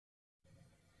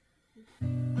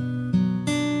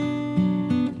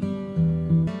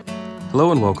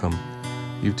Hello and welcome.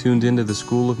 You've tuned into the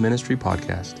School of Ministry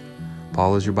podcast.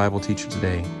 Paul is your Bible teacher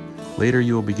today. Later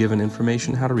you will be given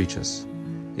information how to reach us.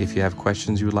 If you have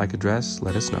questions you would like addressed,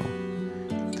 let us know.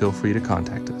 Feel free to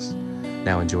contact us.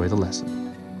 Now enjoy the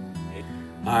lesson.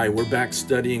 Hi, we're back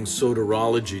studying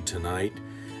soterology tonight,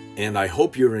 and I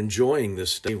hope you're enjoying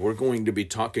this study. We're going to be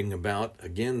talking about,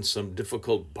 again, some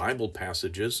difficult Bible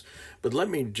passages, but let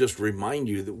me just remind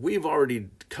you that we've already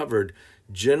covered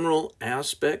general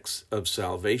aspects of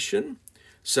salvation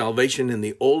in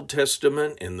the Old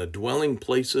Testament and the dwelling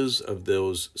places of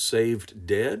those saved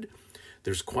dead.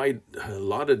 There's quite a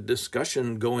lot of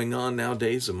discussion going on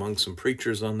nowadays among some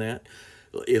preachers on that.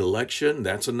 Election,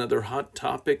 that's another hot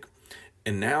topic.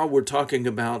 And now we're talking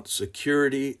about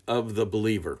security of the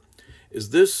believer. Is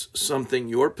this something,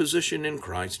 your position in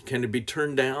Christ, can it be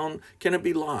turned down? Can it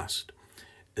be lost?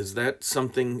 Is that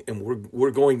something, and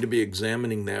we're going to be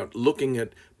examining that, looking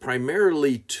at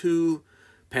primarily two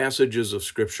passages of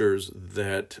scriptures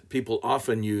that people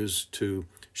often use to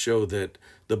show that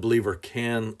the believer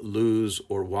can lose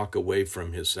or walk away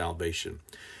from his salvation.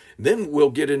 Then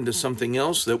we'll get into something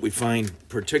else that we find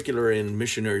particular in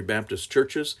missionary Baptist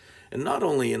churches, and not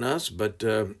only in us, but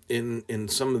in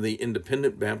some of the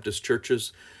independent Baptist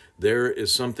churches. There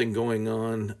is something going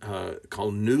on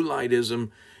called New Lightism,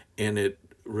 and it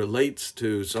relates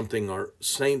to something our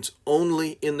saints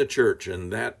only in the church,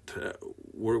 and that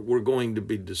we're going to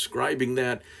be describing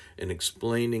that and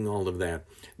explaining all of that.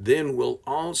 Then we'll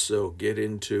also get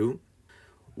into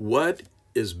what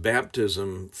is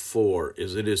baptism for?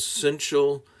 Is it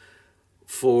essential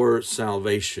for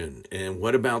salvation? And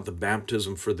what about the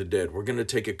baptism for the dead? We're going to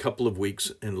take a couple of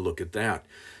weeks and look at that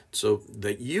so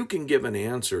that you can give an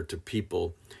answer to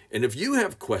people. And if you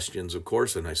have questions, of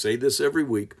course, and I say this every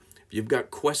week, if you've got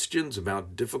questions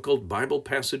about difficult Bible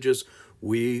passages,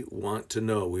 we want to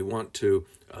know. We want to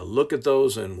look at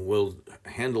those, and we'll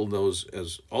handle those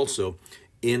as also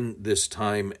in this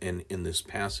time and in this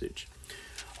passage.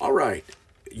 All right.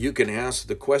 You can ask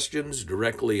the questions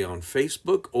directly on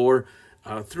Facebook or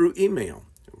through email.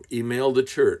 Email the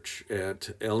church at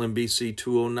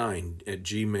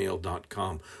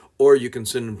lmbc209@gmail.com, or you can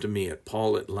send them to me at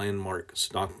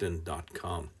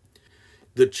paul@landmarkstockton.com.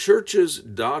 The church's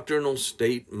doctrinal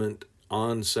statement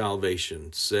on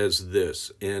salvation says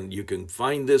this, and you can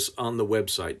find this on the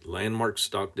website,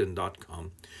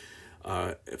 landmarkstockton.com.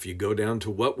 If you go down to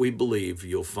what we believe,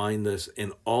 you'll find this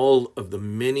in all of the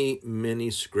many, many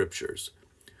scriptures.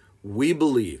 We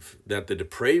believe that the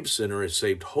depraved sinner is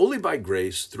saved wholly by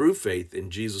grace through faith in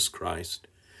Jesus Christ,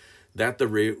 that the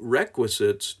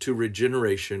requisites to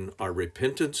regeneration are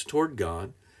repentance toward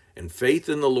God and faith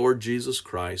in the Lord Jesus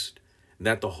Christ,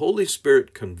 that the Holy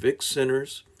Spirit convicts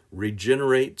sinners,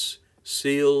 regenerates,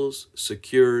 seals,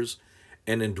 secures,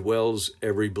 and indwells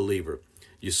every believer.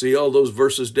 You see all those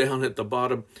verses down at the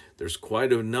bottom? There's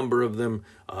quite a number of them,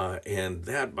 and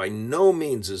that by no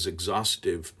means is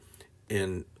exhaustive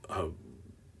in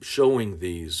showing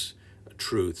these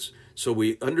truths. So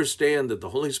we understand that the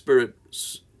Holy Spirit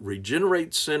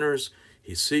regenerates sinners,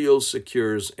 He seals,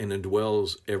 secures, and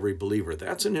indwells every believer.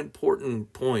 That's an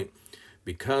important point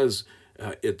because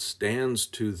it stands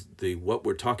to what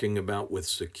we're talking about with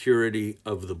security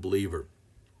of the believer.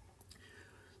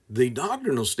 The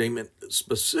doctrinal statement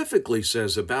specifically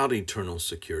says about eternal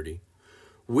security,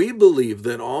 we believe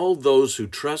that all those who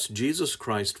trust Jesus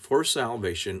Christ for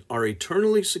salvation are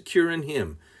eternally secure in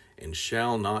Him and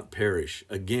shall not perish.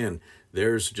 Again,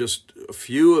 there's just a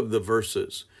few of the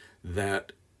verses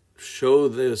that show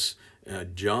this.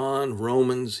 John,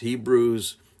 Romans,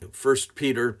 Hebrews, 1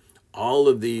 Peter, all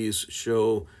of these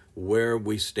show where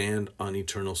we stand on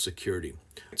eternal security.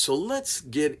 So let's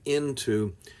get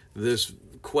into this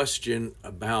question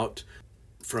about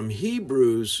from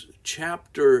Hebrews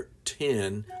chapter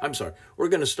 10. We're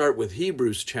going to start with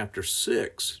Hebrews chapter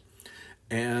 6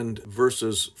 and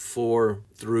verses 4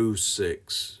 through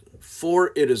 6.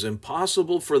 For it is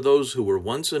impossible for those who were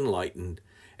once enlightened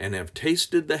and have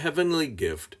tasted the heavenly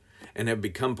gift and have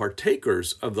become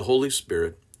partakers of the Holy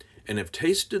Spirit and have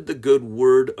tasted the good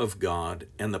word of God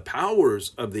and the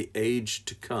powers of the age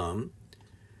to come,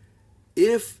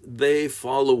 if they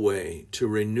fall away, to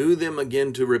renew them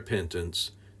again to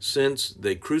repentance, since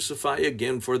they crucify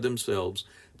again for themselves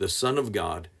the Son of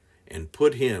God and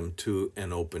put Him to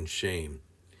an open shame.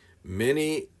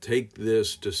 Many take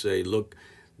this to say, look,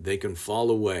 they can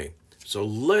fall away. So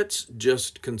let's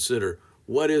just consider,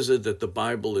 what is it that the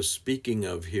Bible is speaking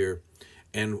of here?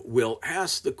 And we'll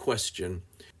ask the question,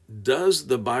 does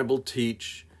the Bible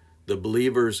teach the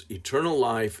believer's eternal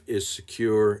life is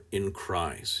secure in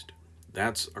Christ?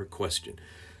 That's our question.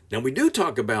 Now, we do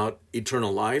talk about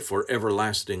eternal life or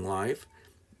everlasting life.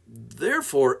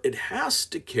 Therefore, it has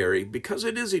to carry, because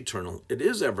it is eternal, it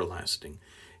is everlasting,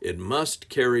 it must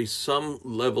carry some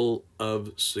level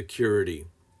of security.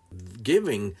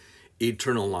 Giving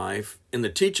eternal life in the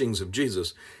teachings of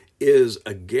Jesus is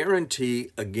a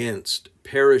guarantee against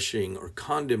perishing or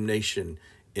condemnation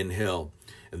in hell.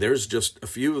 And there's just a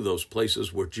few of those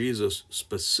places where Jesus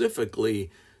specifically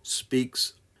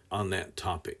speaks on that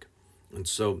topic. And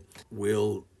so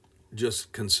we'll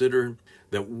just consider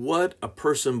that what a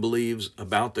person believes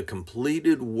about the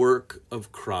completed work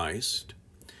of Christ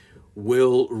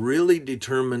will really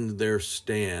determine their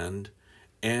stand,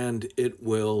 and it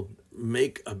will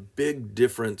make a big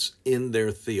difference in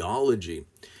their theology.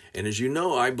 And as you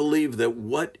know, I believe that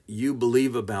what you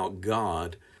believe about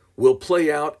God will play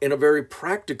out in a very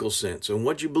practical sense. And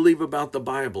what you believe about the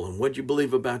Bible and what you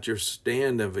believe about your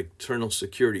stand of eternal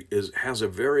security has a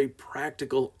very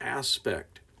practical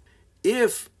aspect.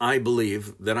 If I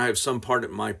believe that I have some part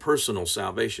in my personal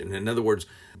salvation, in other words,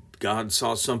 God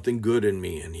saw something good in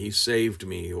me and he saved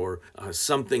me, or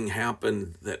something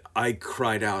happened that I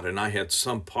cried out and I had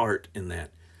some part in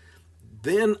that,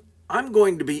 then I'm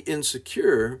going to be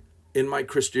insecure in my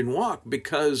Christian walk,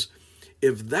 because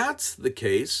if that's the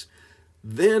case,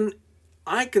 then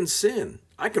I can sin,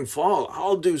 I can fall,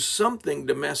 I'll do something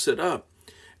to mess it up,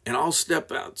 and I'll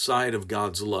step outside of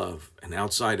God's love and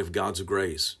outside of God's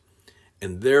grace,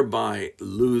 and thereby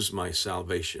lose my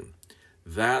salvation.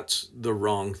 That's the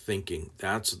wrong thinking.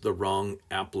 That's the wrong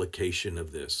application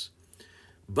of this.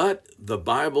 But the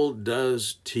Bible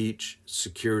does teach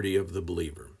security of the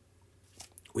believer.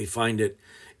 We find it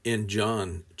in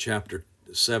John chapter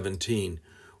 17,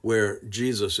 where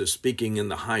Jesus is speaking in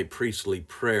the high priestly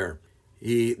prayer.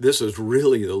 This is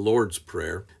really the Lord's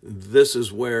Prayer. This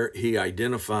is where he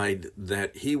identified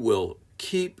that he will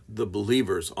keep the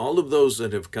believers, all of those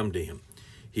that have come to him.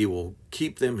 He will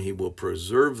keep them, he will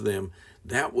preserve them.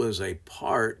 That was a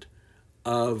part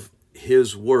of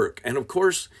his work. And of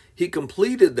course, he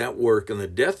completed that work in the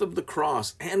death of the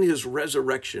cross and his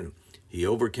resurrection. He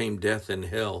overcame death and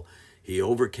hell. He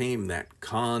overcame that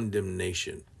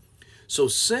condemnation. So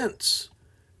since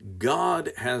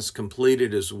God has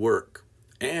completed his work,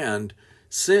 and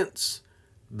since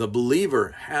the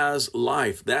believer has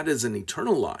life, that is an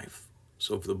eternal life.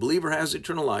 So if the believer has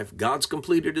eternal life, God's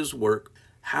completed his work,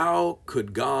 how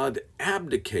could God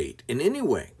abdicate in any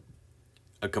way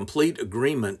a complete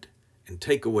agreement and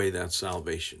take away that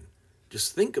salvation?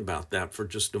 Just think about that for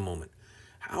just a moment.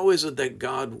 How is it that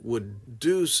God would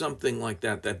do something like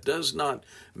that that does not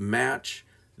match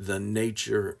the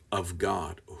nature of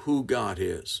God, who God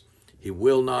is? He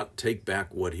will not take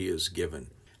back what he has given.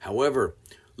 However,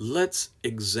 let's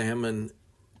examine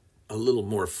a little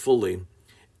more fully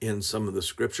in some of the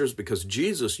scriptures, because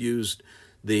Jesus used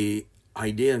the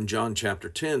idea in John chapter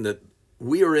 10 that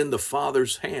we are in the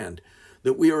Father's hand,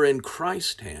 that we are in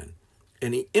Christ's hand.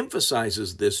 And he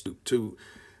emphasizes this to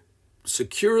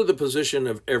secure the position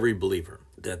of every believer,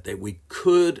 that we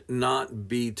could not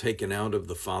be taken out of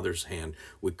the Father's hand.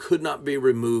 We could not be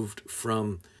removed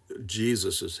from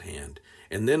Jesus's hand.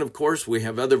 And then, of course, we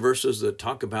have other verses that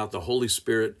talk about the Holy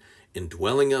Spirit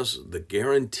indwelling us, the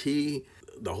guarantee,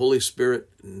 the Holy Spirit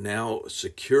now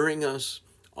securing us.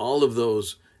 All of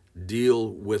those deal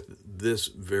with this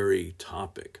very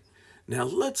topic. Now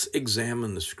let's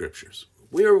examine the scriptures.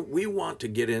 We want to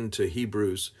get into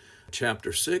Hebrews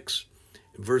chapter 6,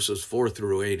 verses 4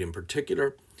 through 8 in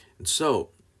particular. And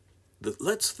so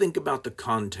let's think about the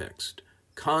context.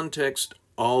 Context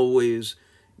always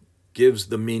gives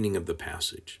the meaning of the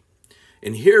passage.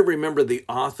 And here, remember, the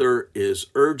author is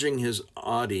urging his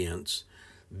audience.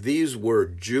 These were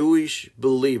Jewish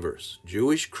believers,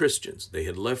 Jewish Christians. They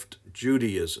had left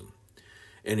Judaism.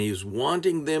 And he's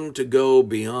wanting them to go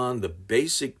beyond the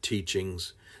basic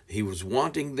teachings. He was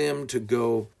wanting them to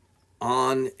go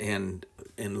on and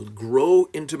grow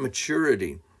into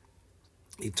maturity.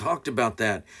 He talked about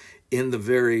that in the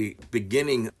very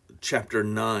beginning, chapter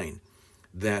 9,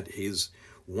 that he's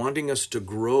wanting us to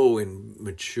grow and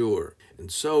mature.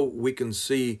 And so we can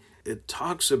see it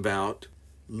talks about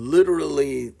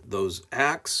literally those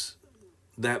acts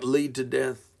that lead to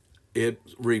death. It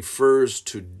refers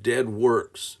to dead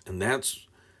works, and that's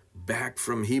back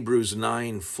from Hebrews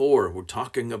 9:4. We're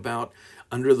talking about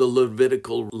under the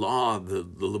Levitical law, the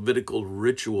Levitical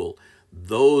ritual.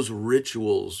 Those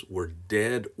rituals were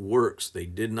dead works. They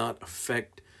did not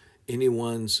affect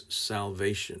anyone's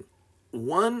salvation.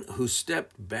 One who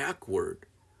stepped backward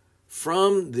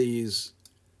from these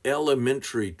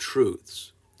elementary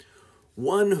truths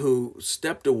one who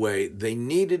stepped away, they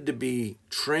needed to be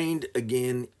trained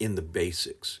again in the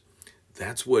basics.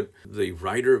 That's what the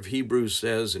writer of Hebrews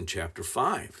says in chapter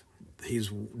 5.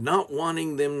 He's not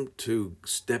wanting them to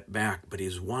step back, but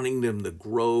he's wanting them to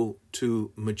grow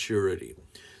to maturity.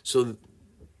 So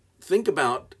think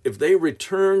about if they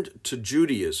returned to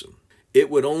Judaism, it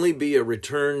would only be a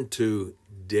return to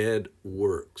dead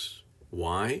works.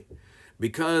 Why?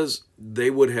 Because they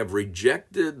would have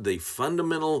rejected the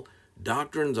fundamental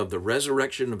doctrines of the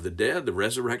resurrection of the dead, the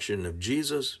resurrection of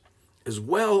Jesus, as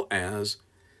well as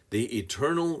the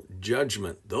eternal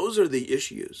judgment. Those are the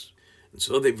issues. And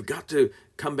so they've got to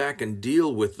come back and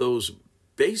deal with those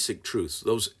basic truths,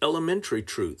 those elementary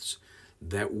truths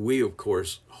that we, of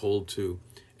course, hold to,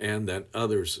 and that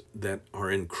others that are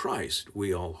in Christ,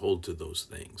 we all hold to those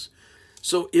things.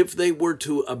 So if they were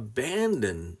to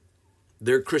abandon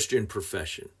their Christian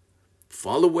profession,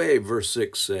 fall away, verse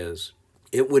 6 says,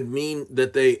 it would mean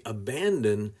that they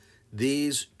abandon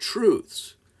these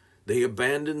truths. They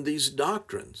abandoned these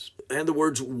doctrines. In other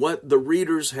words, what the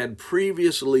readers had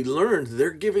previously learned,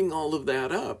 they're giving all of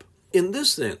that up. In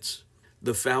this sense,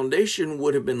 the foundation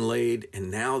would have been laid, and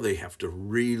now they have to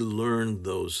relearn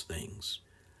those things.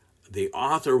 The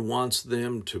author wants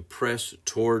them to press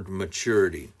toward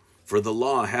maturity. For the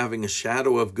law, having a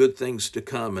shadow of good things to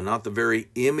come, and not the very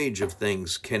image of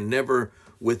things, can never,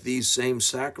 with these same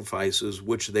sacrifices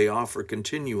which they offer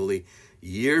continually,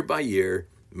 year by year,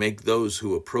 make those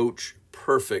who approach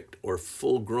perfect or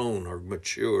full grown or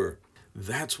mature.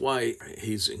 That's why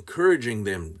he's encouraging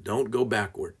them, don't go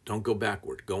backward,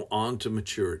 go on to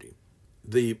maturity.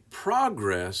 The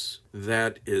progress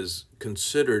that is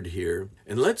considered here,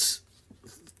 and let's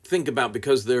think about,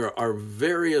 because there are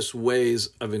various ways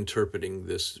of interpreting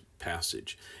this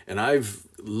passage, and I've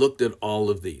looked at all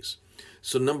of these.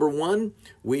 So number one,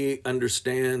 we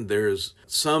understand there's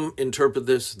some interpret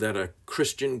this that a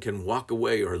Christian can walk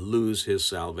away or lose his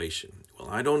salvation. Well,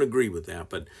 I don't agree with that,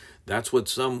 but that's what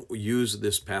some use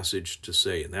this passage to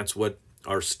say, and that's what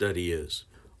our study is.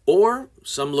 Or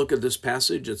some look at this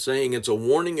passage as saying it's a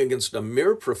warning against a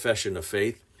mere profession of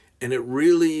faith, and it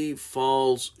really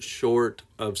falls short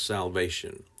of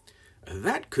salvation.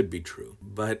 That could be true,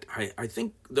 but I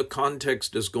think the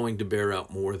context is going to bear out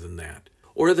more than that.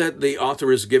 Or that the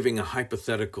author is giving a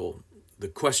hypothetical. The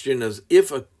question is,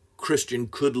 if a Christian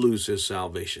could lose his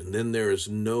salvation, then there is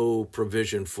no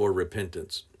provision for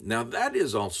repentance. Now that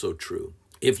is also true.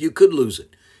 If you could lose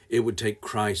it, it would take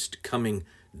Christ coming,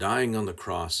 dying on the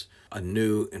cross,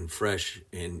 anew and fresh,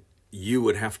 and you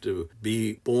would have to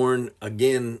be born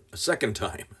again a second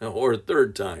time or a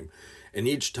third time. And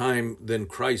each time, then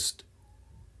Christ's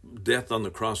death on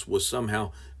the cross was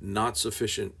somehow not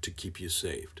sufficient to keep you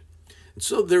saved. And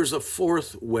so there's a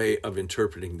fourth way of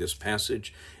interpreting this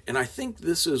passage, and I think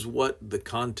this is what the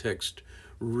context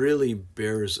really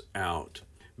bears out,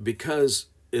 because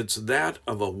it's that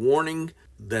of a warning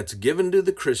that's given to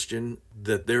the Christian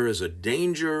that there is a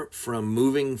danger from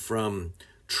moving from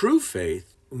true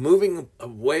faith, moving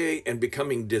away and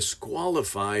becoming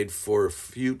disqualified for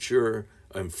future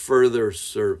and further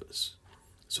service.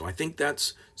 So I think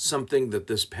that's something that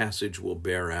this passage will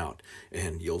bear out,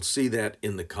 and you'll see that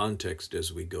in the context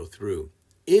as we go through.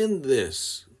 In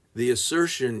this, the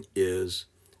assertion is,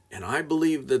 and I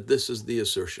believe that this is the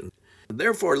assertion,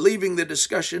 therefore, leaving the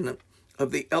discussion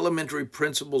of the elementary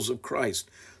principles of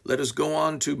Christ, let us go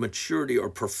on to maturity or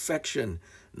perfection,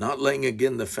 not laying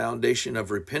again the foundation of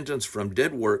repentance from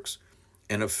dead works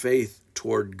and of faith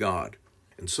toward God.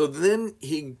 And so then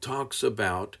he talks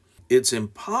about it's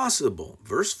impossible,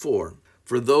 verse 4,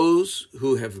 for those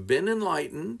who have been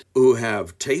enlightened, who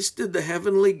have tasted the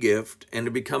heavenly gift, and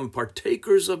have become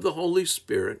partakers of the Holy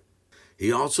Spirit.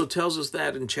 He also tells us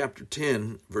that in chapter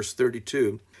 10, verse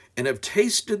 32, and have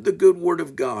tasted the good word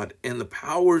of God and the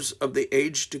powers of the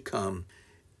age to come,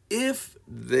 if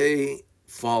they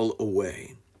fall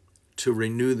away, to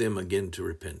renew them again to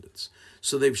repentance.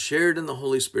 So they've shared in the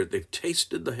Holy Spirit. They've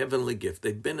tasted the heavenly gift.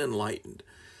 They've been enlightened.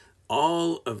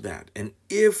 All of that. And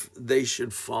if they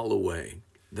should fall away,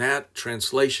 that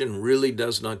translation really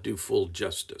does not do full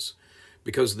justice,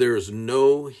 because there is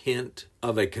no hint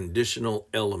of a conditional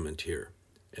element here.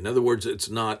 In other words, it's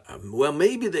not, well,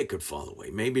 maybe they could fall away,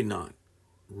 maybe not.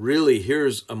 Really,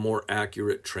 here's a more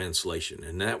accurate translation,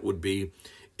 and that would be,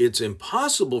 it's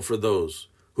impossible for those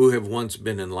who have once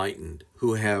been enlightened,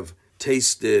 who have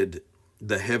tasted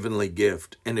the heavenly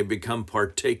gift and have become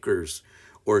partakers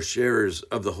or sharers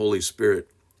of the Holy Spirit,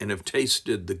 and have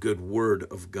tasted the good word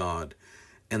of God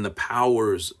and the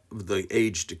powers of the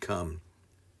age to come,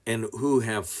 and who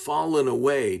have fallen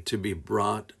away to be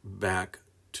brought back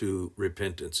to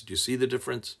repentance. Do you see the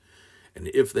difference? And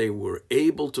if they were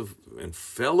able to and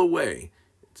fell away,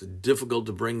 it's difficult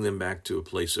to bring them back to a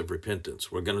place of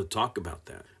repentance. We're going to talk about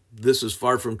that. This is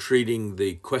far from treating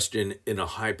the question in a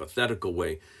hypothetical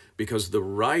way, because the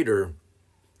writer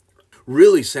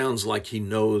really sounds like he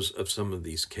knows of some of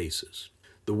these cases.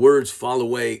 The words fall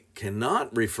away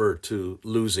cannot refer to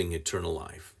losing eternal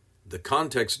life. The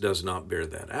context does not bear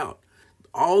that out.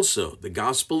 Also, the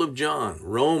Gospel of John,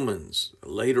 Romans,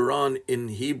 later on in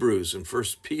Hebrews and 1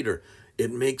 Peter,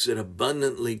 it makes it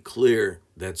abundantly clear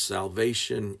that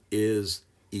salvation is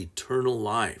eternal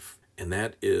life, and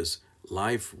that is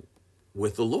life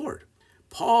with the Lord.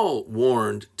 Paul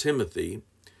warned Timothy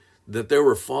that there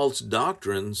were false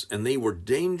doctrines and they were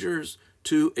dangers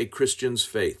to a Christian's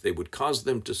faith. They would cause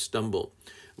them to stumble,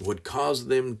 would cause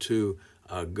them to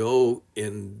go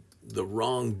in the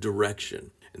wrong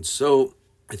direction. And so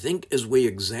I think as we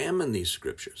examine these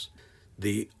scriptures,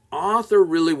 the author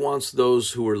really wants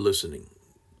those who are listening,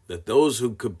 that those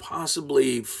who could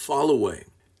possibly fall away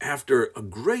after a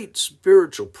great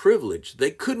spiritual privilege,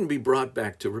 they couldn't be brought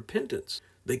back to repentance.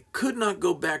 They could not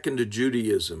go back into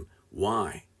Judaism.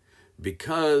 Why?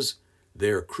 Because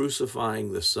they're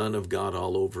crucifying the Son of God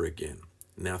all over again.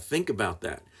 Now think about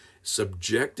that.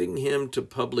 Subjecting him to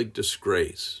public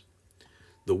disgrace.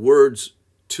 The words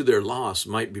to their loss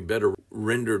might be better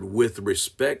rendered with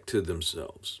respect to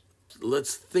themselves.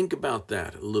 Let's think about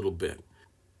that a little bit.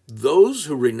 Those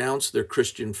who renounce their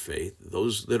Christian faith,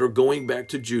 those that are going back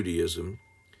to Judaism,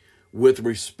 with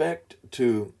respect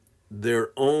to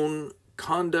their own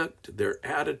conduct, their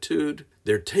attitude,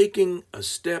 they're taking a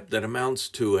step that amounts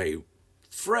to a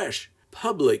fresh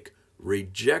public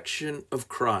rejection of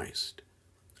Christ.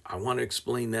 I want to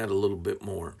explain that a little bit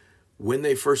more. When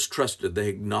they first trusted, they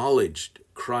acknowledged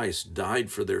Christ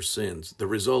died for their sins, the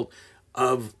result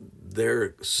of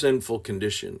their sinful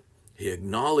condition. He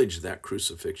acknowledged that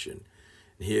crucifixion.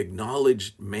 He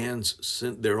acknowledged man's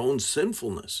sin, their own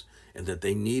sinfulness, and that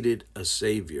they needed a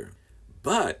Savior.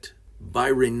 But by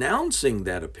renouncing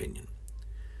that opinion,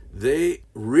 they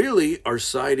really are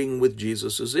siding with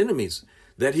Jesus' enemies,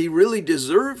 that he really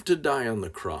deserved to die on the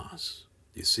cross.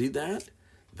 You see that?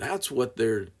 That's what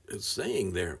they're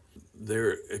saying there.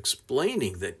 They're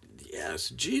explaining that, yes,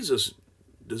 Jesus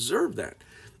deserved that.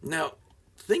 Now,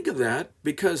 think of that,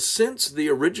 because since the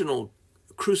original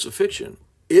crucifixion,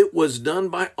 it was done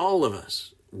by all of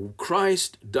us.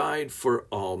 Christ died for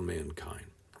all mankind.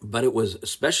 But it was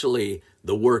especially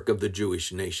the work of the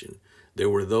Jewish nation. There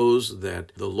were those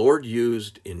that the Lord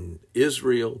used in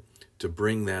Israel to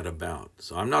bring that about.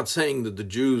 So I'm not saying that the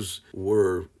Jews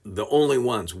were the only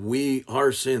ones.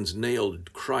 Our sins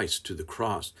nailed Christ to the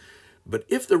cross. But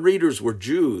if the readers were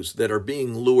Jews that are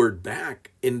being lured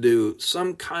back into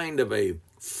some kind of a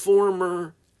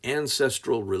former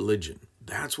ancestral religion,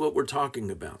 that's what we're talking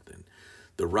about then.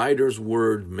 The writer's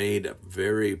word made a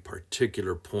very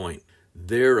particular point.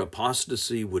 Their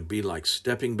apostasy would be like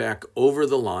stepping back over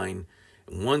the line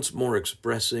and once more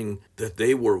expressing that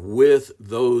they were with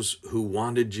those who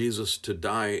wanted Jesus to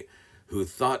die, who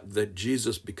thought that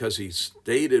Jesus, because he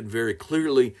stated very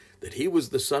clearly that he was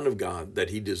the Son of God,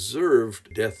 that he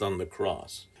deserved death on the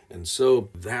cross. And so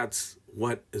that's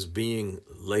what is being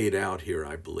laid out here,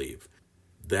 I believe.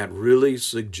 That really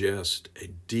suggests a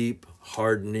deep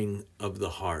hardening of the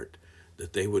heart,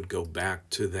 that they would go back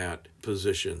to that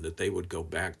position, that they would go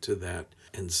back to that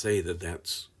and say that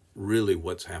that's really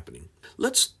what's happening.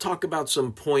 Let's talk about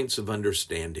some points of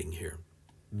understanding here.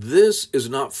 This is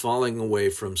not falling away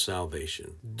from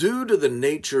salvation due to the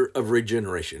nature of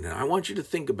regeneration. And I want you to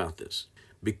think about this.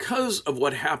 Because of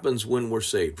what happens when we're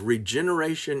saved,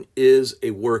 regeneration is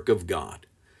a work of God.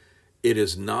 It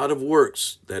is not of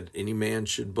works that any man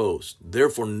should boast.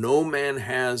 Therefore, no man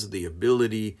has the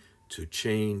ability to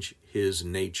change his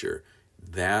nature.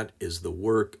 That is the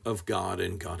work of God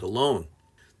and God alone.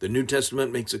 The New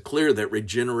Testament makes it clear that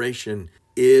regeneration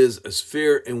is a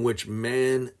sphere in which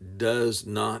man does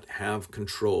not have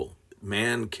control.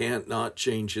 Man can't not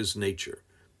change his nature.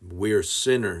 We're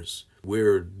sinners.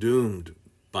 We're doomed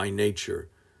by nature.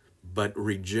 But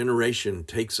regeneration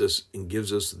takes us and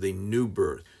gives us the new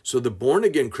birth. So the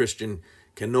born-again Christian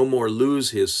can no more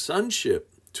lose his sonship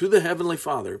to the Heavenly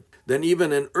Father than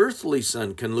even an earthly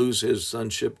son can lose his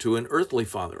sonship to an earthly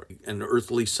father. An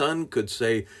earthly son could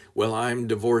say, well, I'm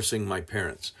divorcing my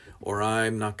parents, or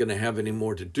I'm not going to have any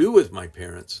more to do with my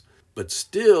parents. But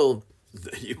still,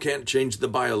 you can't change the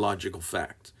biological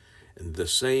fact. And the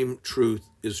same truth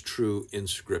is true in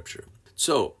Scripture.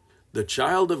 So, the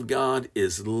child of God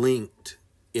is linked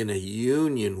in a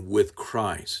union with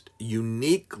Christ,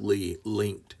 uniquely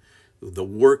linked. The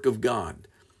work of God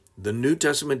The New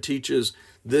Testament teaches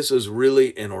this is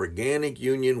really an organic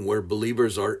union where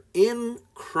believers are in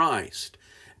Christ.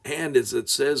 And as it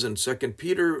says in 2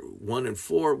 Peter 1 and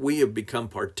 4, we have become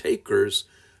partakers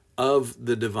of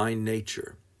the divine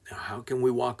nature. Now, how can we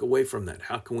walk away from that?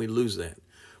 How can we lose that?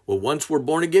 Well, once we're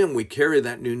born again, we carry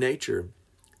that new nature.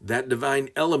 That divine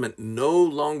element no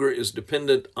longer is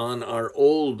dependent on our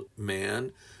old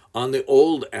man, on the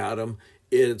old Adam.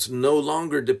 It's no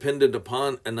longer dependent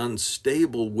upon an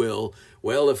unstable will.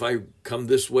 Well, if I come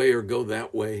this way or go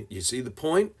that way. You see the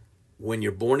point? When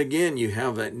you're born again, you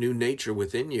have that new nature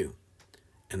within you.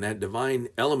 And that divine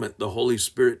element, the Holy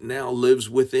Spirit, now lives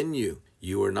within you.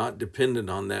 You are not dependent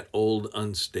on that old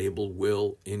unstable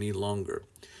will any longer.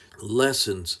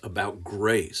 Lessons about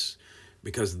grace,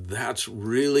 because that's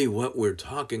really what we're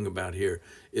talking about here,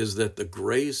 is that the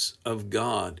grace of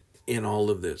God in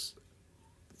all of this.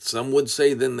 Some would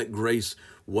say then that grace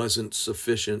wasn't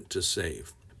sufficient to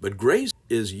save. But grace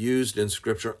is used in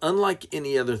Scripture unlike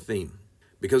any other theme.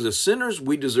 Because as sinners,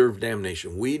 we deserve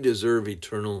damnation. We deserve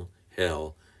eternal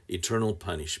hell, eternal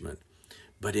punishment.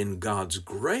 But in God's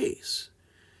grace,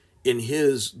 in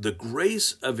the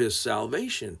grace of his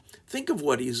salvation, think of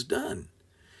what he's done.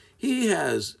 He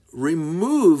has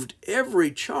removed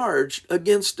every charge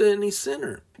against any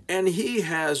sinner. And he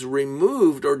has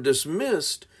removed or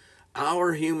dismissed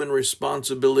our human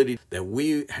responsibility that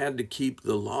we had to keep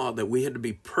the law, that we had to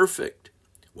be perfect.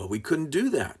 Well, we couldn't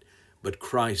do that. But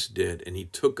Christ did, and he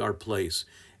took our place,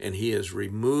 and he has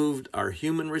removed our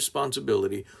human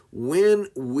responsibility. When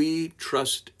we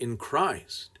trust in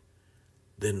Christ,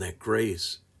 then that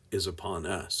grace is upon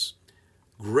us.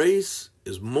 Grace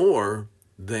is more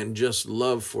than just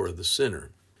love for the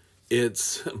sinner.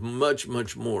 It's much,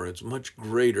 much more. It's much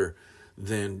greater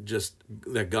than just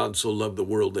that God so loved the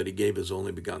world that he gave his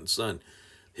only begotten Son.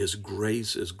 His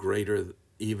grace is greater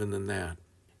even than that.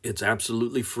 It's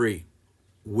absolutely free.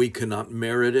 We cannot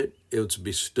merit it. It's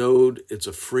bestowed. It's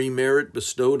a free merit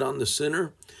bestowed on the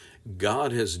sinner.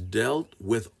 God has dealt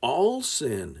with all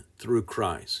sin through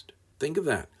Christ. Think of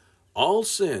that. All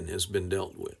sin has been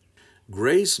dealt with.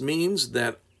 Grace means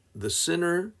that the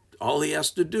sinner, all he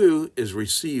has to do is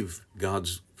receive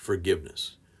God's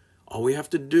forgiveness. All we have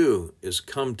to do is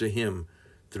come to him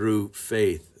through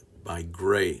faith by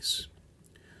grace.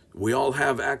 We all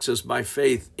have access by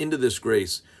faith into this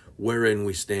grace wherein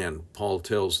we stand, Paul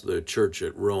tells the church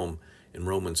at Rome in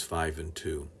Romans 5 and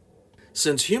 2.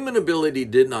 Since human ability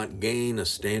did not gain a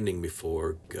standing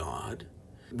before God,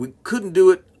 we couldn't do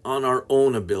it on our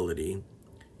own ability.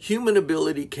 Human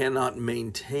ability cannot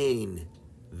maintain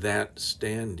that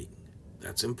standing.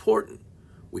 That's important.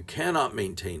 We cannot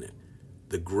maintain it.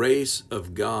 The grace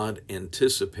of God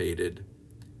anticipated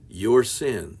your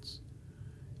sins.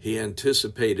 He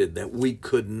anticipated that we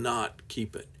could not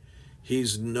keep it.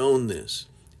 He's known this.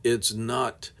 It's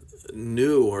not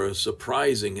new or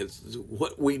surprising. It's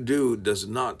what we do does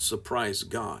not surprise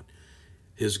God.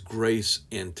 His grace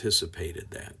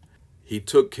anticipated that. He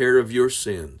took care of your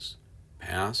sins,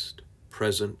 past,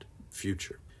 present,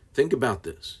 future. Think about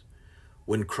this.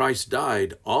 When Christ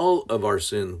died, all of our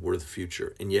sins were the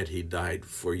future, and yet he died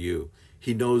for you.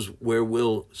 He knows where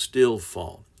we'll still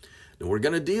fall. And we're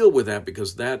going to deal with that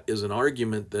because that is an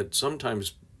argument that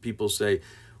sometimes people say,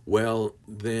 well,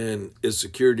 then is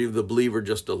security of the believer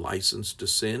just a license to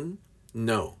sin?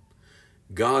 No.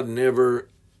 God never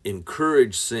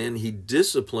encouraged sin. He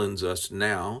disciplines us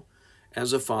now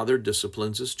as a father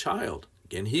disciplines his child.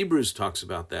 Again, Hebrews talks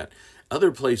about that.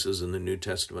 Other places in the New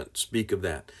Testament speak of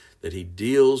that he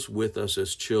deals with us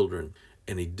as children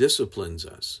and he disciplines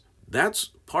us. That's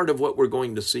part of what we're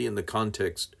going to see in the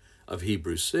context of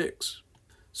Hebrews 6.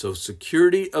 So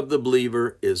security of the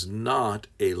believer is not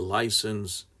a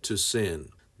license to sin.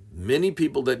 Many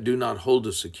people that do not hold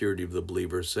the security of the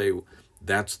believer say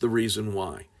that's the reason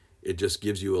why. It just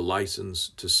gives you a license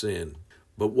to sin.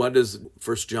 But what does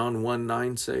 1 John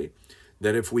 1:9 say?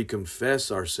 That if we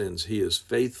confess our sins, he is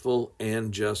faithful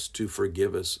and just to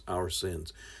forgive us our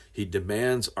sins. He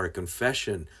demands our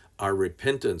confession, our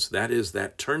repentance. That is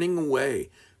that turning away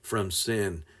from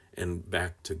sin and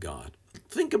back to God.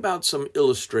 Think about some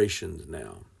illustrations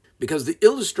now, because the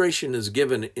illustration is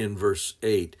given in verse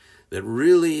 8 that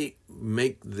really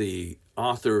make the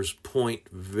author's point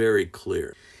very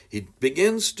clear. He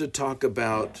begins to talk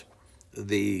about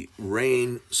the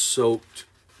rain-soaked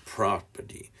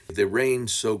property, the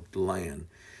rain-soaked land,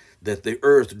 that the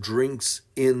earth drinks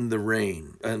in the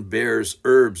rain and bears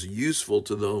herbs useful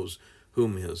to those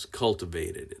whom he has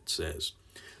cultivated, it says.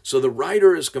 So the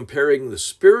writer is comparing the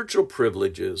spiritual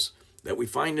privileges that we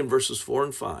find in verses 4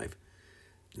 and 5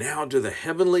 now to the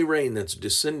heavenly rain that's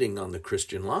descending on the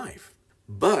Christian life.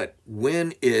 But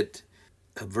when it,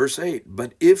 verse 8,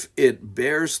 but if it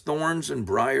bears thorns and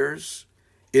briars,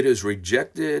 it is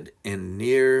rejected and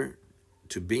near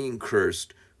to being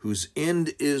cursed, whose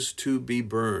end is to be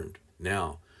burned.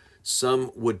 Now,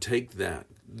 some would take that.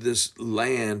 This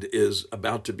land is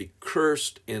about to be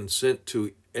cursed and sent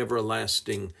to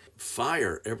everlasting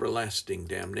fire, everlasting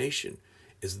damnation.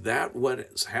 Is that what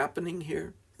is happening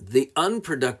here? The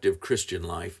unproductive Christian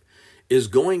life is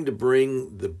going to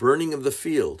bring the burning of the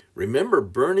field. Remember,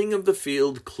 burning of the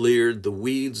field cleared the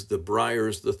weeds, the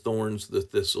briars, the thorns, the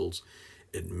thistles.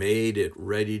 It made it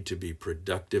ready to be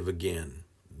productive again.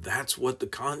 That's what the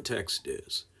context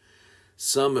is.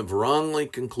 Some have wrongly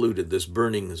concluded this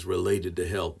burning is related to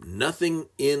hell. Nothing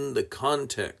in the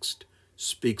context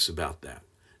speaks about that.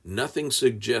 Nothing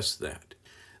suggests that.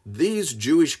 These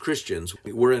Jewish Christians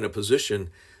were in a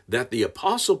position that the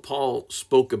Apostle Paul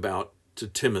spoke about to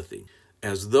Timothy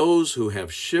as those who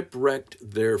have shipwrecked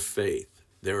their faith.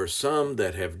 There are some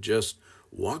that have just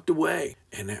walked away,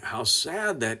 and how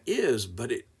sad that is,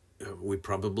 but we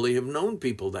probably have known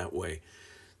people that way,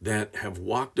 that have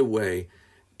walked away,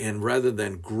 and rather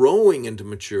than growing into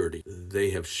maturity,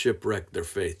 they have shipwrecked their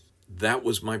faith. That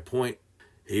was my point.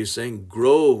 He's saying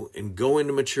grow and go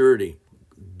into maturity.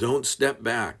 Don't step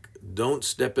back. Don't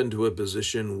step into a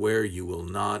position where you will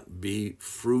not be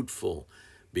fruitful,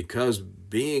 because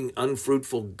being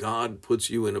unfruitful, God puts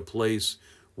you in a place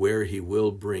where he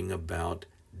will bring about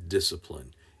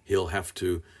discipline. He'll have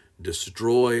to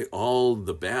destroy all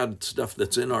the bad stuff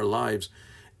that's in our lives,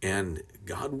 and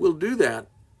God will do that.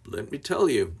 Let me tell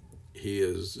you,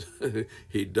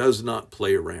 he does not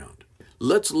play around.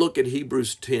 Let's look at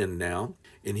Hebrews 10 now.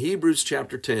 In Hebrews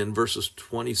chapter 10, verses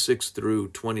 26 through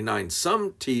 29,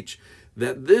 some teach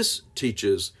that this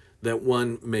teaches that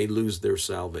one may lose their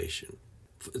salvation.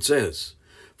 It says,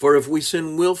 "For if we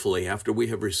sin willfully after we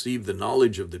have received the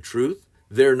knowledge of the truth,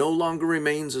 there no longer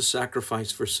remains a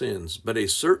sacrifice for sins, but a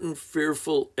certain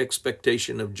fearful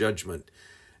expectation of judgment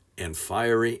and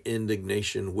fiery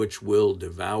indignation which will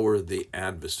devour the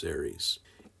adversaries.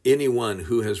 Anyone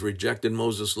who has rejected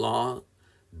Moses' law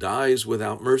dies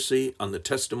without mercy on the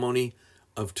testimony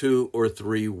of 2 or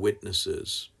 3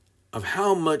 witnesses. Of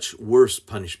how much worse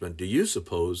punishment do you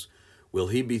suppose will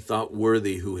he be thought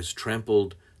worthy who has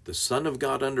trampled the Son of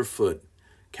God underfoot,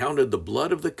 counted the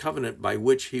blood of the covenant by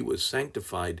which he was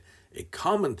sanctified a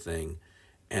common thing,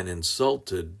 and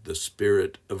insulted the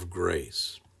Spirit of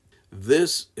grace?"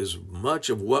 This is much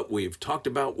of what we've talked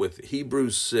about with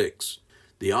Hebrews 6.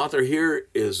 The author here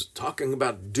is talking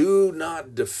about do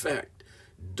not defect.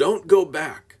 Don't go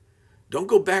back. Don't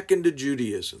go back into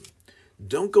Judaism.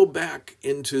 Don't go back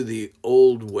into the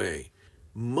old way.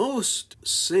 Most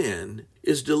sin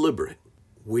is deliberate.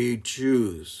 We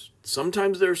choose.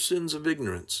 Sometimes there are sins of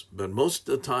ignorance, but most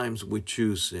of the times we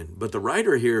choose sin. But the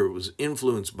writer here was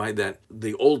influenced by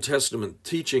the Old Testament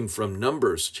teaching from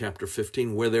Numbers chapter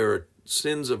 15, where there are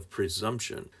sins of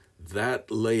presumption that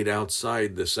laid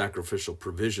outside the sacrificial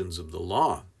provisions of the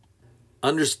law.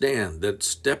 Understand that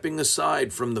stepping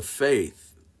aside from the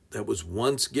faith that was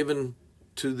once given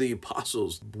to the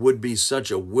apostles would be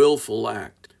such a willful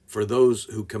act. For those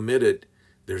who commit it,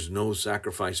 there's no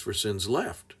sacrifice for sins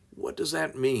left. What does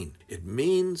that mean? It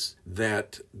means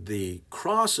that the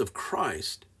cross of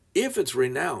Christ, if it's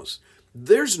renounced,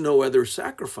 there's no other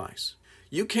sacrifice.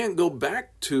 You can't go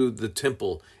back to the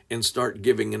temple and start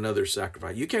giving another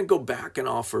sacrifice. You can't go back and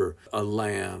offer a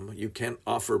lamb. You can't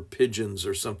offer pigeons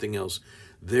or something else.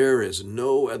 There is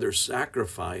no other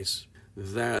sacrifice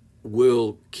that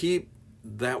will keep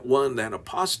that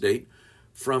apostate,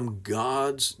 from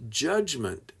God's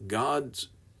judgment, God's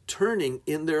turning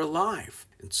in their life.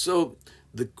 And so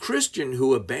the Christian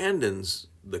who abandons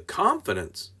the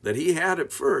confidence that he had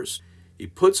at first, he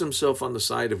puts himself on the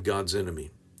side of God's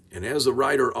enemy. And as the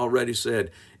writer already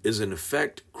said, is in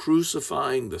effect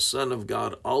crucifying the Son of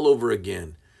God all over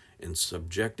again and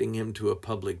subjecting him to a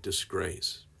public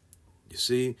disgrace. You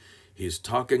see, he's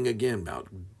talking again about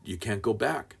you can't go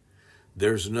back.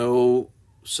 There's no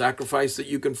sacrifice that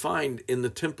you can find in the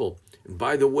temple. And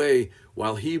by the way,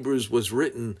 while Hebrews was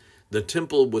written, the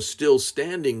temple was still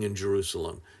standing in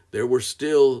Jerusalem. There were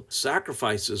still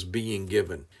sacrifices being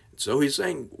given. So he's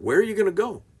saying, where are you going to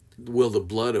go? Will the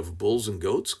blood of bulls and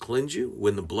goats cleanse you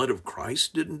when the blood of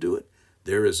Christ didn't do it?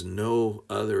 There is no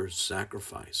other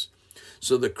sacrifice.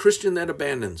 So the Christian that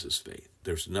abandons his faith,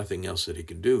 there's nothing else that he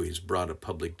can do. He's brought a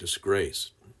public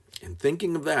disgrace. And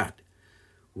thinking of that,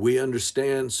 we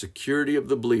understand security of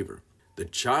the believer. The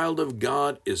child of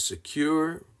God is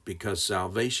secure because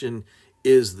salvation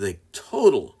is the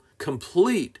total,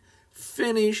 complete,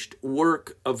 finished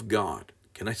work of God.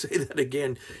 Can I say that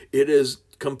again? It is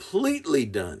completely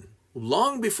done.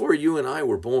 Long before you and I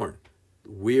were born,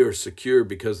 we are secure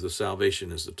because the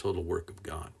salvation is the total work of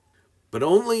God. But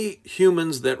only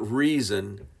humans that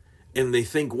reason and they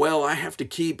think, well, I have to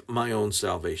keep my own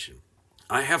salvation.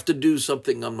 I have to do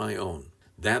something on my own.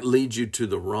 That leads you to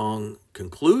the wrong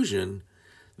conclusion.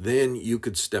 Then you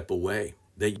could step away,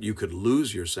 that you could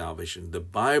lose your salvation. The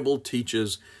Bible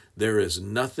teaches there is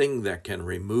nothing that can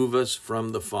remove us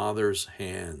from the Father's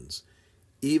hands,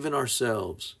 even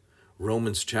ourselves.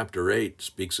 Romans chapter 8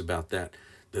 speaks about that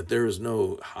there is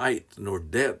no height, nor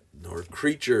depth, nor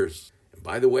creatures. And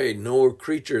by the way, nor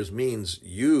creatures means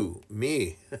you,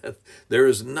 me. There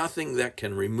is nothing that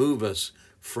can remove us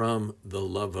from the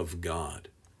love of God.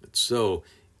 So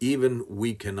even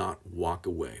we cannot walk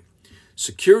away.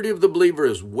 Security of the believer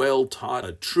is well taught,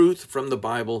 a truth from the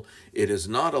Bible. It is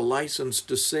not a license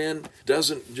to sin. It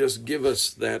doesn't just give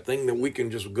us that thing that we can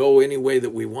just go any way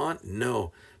that we want.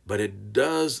 No, but it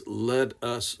does let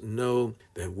us know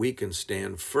that we can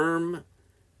stand firm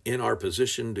in our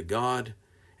position to God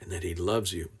and that He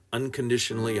loves you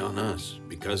unconditionally on us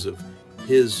because of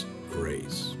His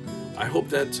grace. I hope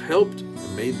that's helped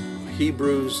and made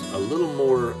Hebrews a little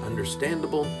more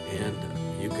understandable, and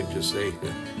you can just say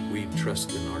we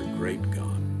trust in our great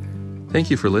God. Thank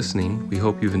you for listening. We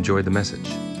hope you've enjoyed the message.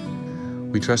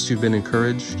 We trust you've been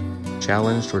encouraged,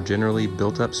 challenged, or generally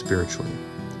built up spiritually.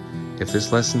 If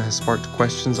this lesson has sparked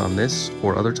questions on this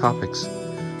or other topics,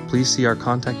 please see our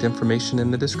contact information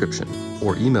in the description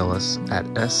or email us at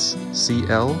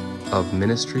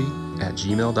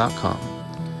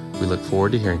sclofministry@gmail.com. We look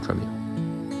forward to hearing from you.